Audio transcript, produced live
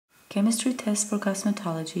Chemistry test for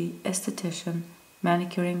cosmetology, esthetician,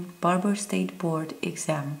 manicuring, barber state board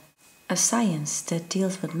exam. A science that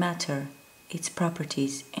deals with matter, its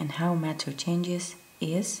properties, and how matter changes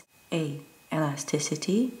is A.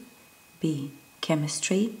 Elasticity, B.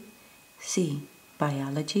 Chemistry, C.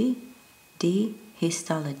 Biology, D.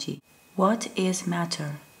 Histology. What is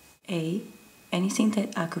matter? A. Anything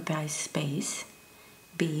that occupies space,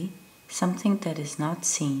 B. Something that is not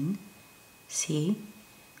seen, C.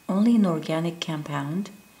 Only an organic compound,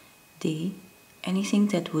 D. Anything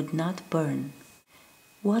that would not burn.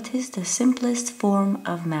 What is the simplest form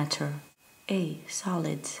of matter? A.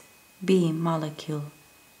 Solids, B. Molecule,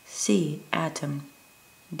 C. Atom,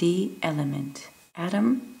 D. Element.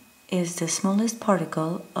 Atom is the smallest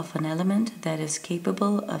particle of an element that is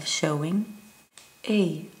capable of showing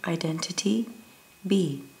A. Identity,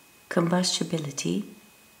 B. Combustibility,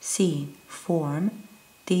 C. Form,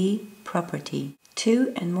 D. Property.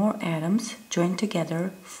 Two and more atoms joined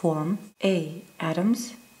together form A.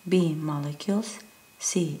 Atoms, B. Molecules,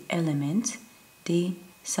 C. Elements, D.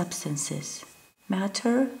 Substances.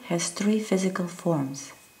 Matter has three physical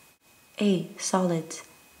forms: A. Solids,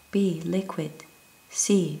 B. Liquid,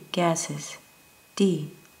 C. Gases,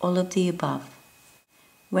 D. All of the above.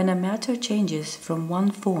 When a matter changes from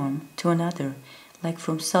one form to another, like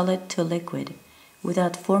from solid to liquid,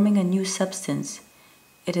 without forming a new substance,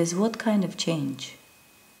 it is what kind of change?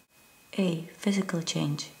 A. Physical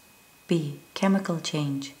change, B. Chemical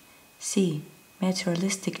change, C.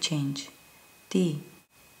 Materialistic change, D.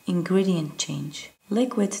 Ingredient change.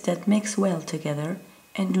 Liquids that mix well together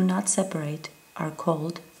and do not separate are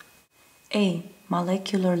called A.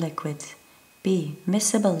 Molecular liquids, B.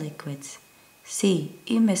 Miscible liquids, C.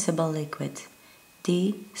 Immiscible liquids,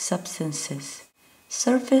 D. Substances.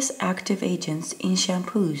 Surface active agents in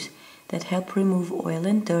shampoos that help remove oil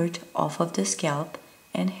and dirt off of the scalp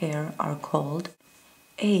and hair are called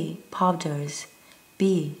A. Powders,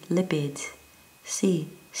 B. Lipids, C.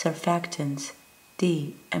 Surfactants,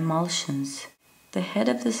 D. Emulsions. The head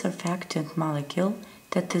of the surfactant molecule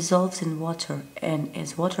that dissolves in water and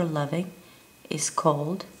is water-loving is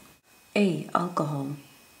called A. Alcohol,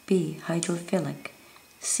 B. Hydrophilic,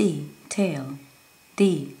 C. Tail,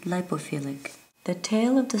 D. Lipophilic. The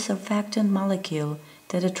tail of the surfactant molecule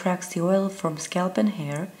that attracts the oil from scalp and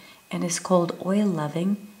hair and is called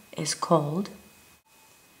oil-loving is called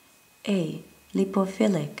A.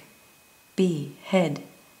 Lipophilic, B. Head,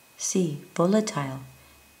 C. Volatile,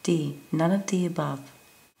 D. None of the above.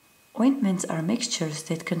 Ointments are mixtures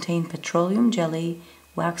that contain petroleum jelly,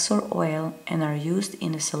 wax or oil and are used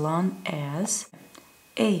in a salon as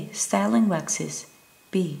A. Styling waxes,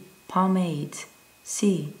 B. Pomades,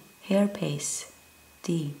 C. Hair pastes,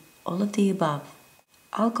 D. All of the above.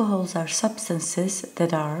 Alcohols are substances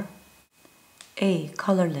that are A.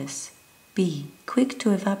 Colorless, B. Quick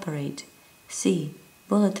to evaporate, C.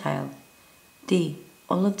 Volatile, D.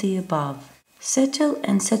 All of the above. Cetyl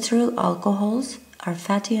and cetearyl alcohols are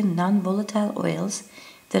fatty and non-volatile oils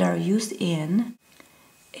that are used in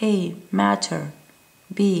A. Matter,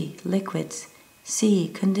 B. Liquids, C.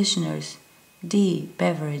 Conditioners, D.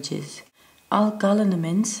 Beverages.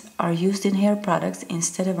 Alkalonamines are used in hair products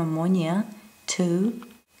instead of ammonia to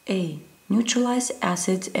A. Neutralize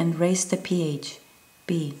acids and raise the pH,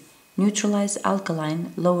 B. Neutralize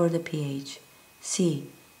alkaline, lower the pH, C.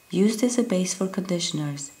 Used as a base for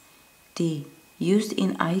conditioners, D. Used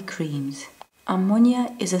in eye creams.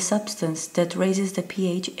 Ammonia is a substance that raises the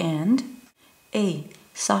pH and A.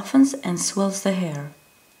 Softens and swells the hair,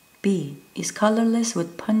 B. Is colorless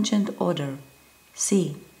with pungent odor,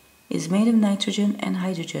 C. Is made of nitrogen and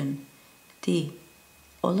hydrogen, D.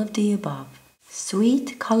 All of the above.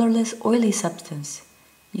 Sweet, colorless, oily substance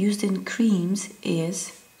used in creams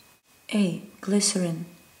is A. Glycerin,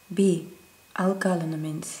 B.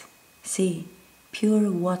 Alkalonamines, C. Pure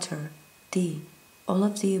water, D. All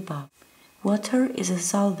of the above. Water is a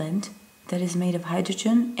solvent that is made of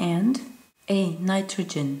hydrogen and A.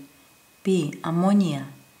 Nitrogen, B. Ammonia,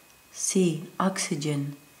 C.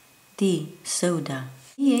 Oxygen, D. Soda.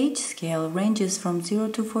 pH scale ranges from 0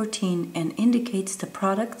 to 14 and indicates the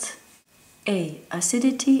products A.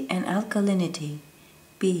 Acidity and alkalinity,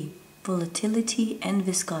 B. Volatility and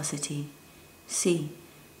viscosity, C.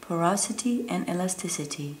 Porosity and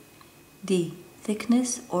elasticity, D.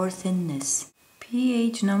 Thickness or thinness.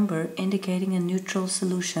 pH number indicating a neutral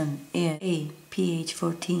solution is A. pH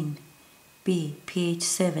 14, B. pH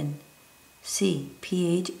 7, C.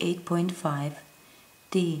 pH 8.5,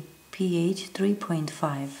 D. pH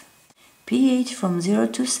 3.5. pH from 0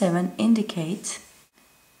 to 7 indicates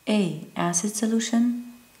A. Acid solution,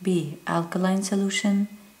 B. Alkaline solution,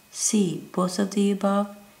 C. Both of the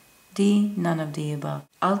above, D. None of the above.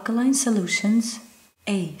 Alkaline solutions: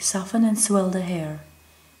 A. Soften and swell the hair.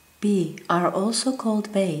 B. Are also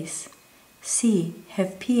called base. C.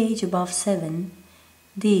 Have pH above 7.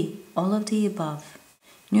 D. All of the above.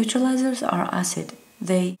 Neutralizers are acid.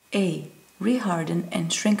 They: A. Reharden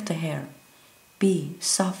and shrink the hair. B.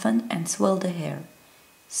 Soften and swell the hair.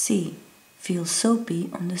 C. Feel soapy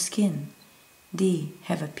on the skin. D.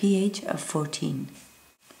 Have a pH of 14.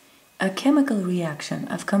 A chemical reaction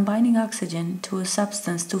of combining oxygen to a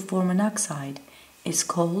substance to form an oxide is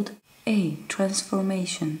called: A.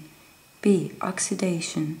 Transformation. B.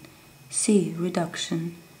 Oxidation. C.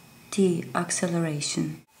 Reduction. D.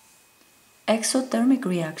 Acceleration. Exothermic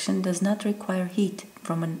reaction does not require heat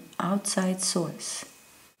from an outside source.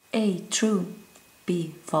 A. True.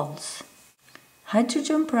 B. False.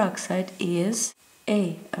 Hydrogen peroxide is: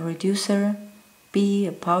 A. A reducer. B.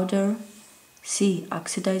 A powder. C.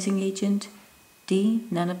 Oxidizing agent. D.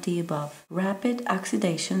 None of the above. Rapid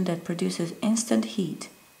oxidation that produces instant heat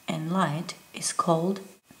and light is called: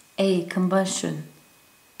 A. Combustion.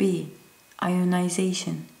 B.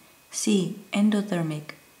 Ionization. C.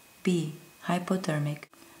 Endothermic. B. Hypothermic.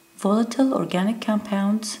 Volatile organic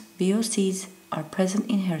compounds, VOCs, are present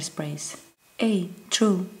in hairsprays. A.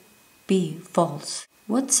 True. B. False.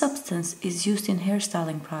 What substance is used in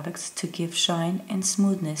hairstyling products to give shine and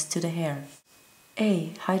smoothness to the hair?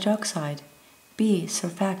 A. Hydroxide. B.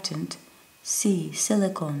 Surfactant. C.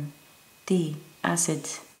 Silicone. D.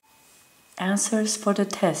 Acids. Answers for the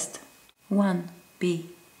test: 1. B.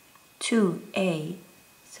 2. A.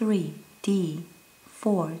 3. D.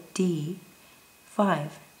 4. D.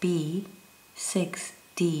 5. B. 6.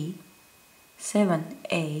 D. 7.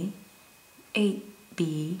 A. 8.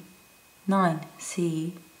 B. 9.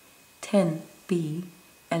 C. 10. B.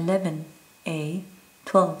 11. A.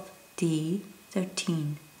 12. D.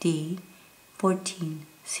 13. D. 14.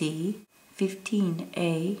 C. 15.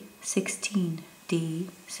 A. 16. D.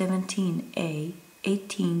 17. A.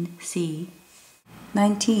 18. C.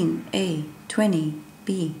 19. A. 20.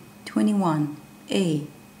 B. 21. A.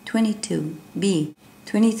 22. B.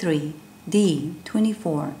 23. D.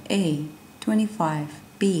 24. A. 25.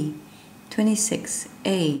 B. 26.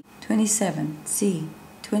 A. 27. C.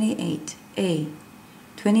 28. A.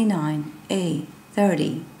 29. A.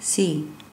 30. C.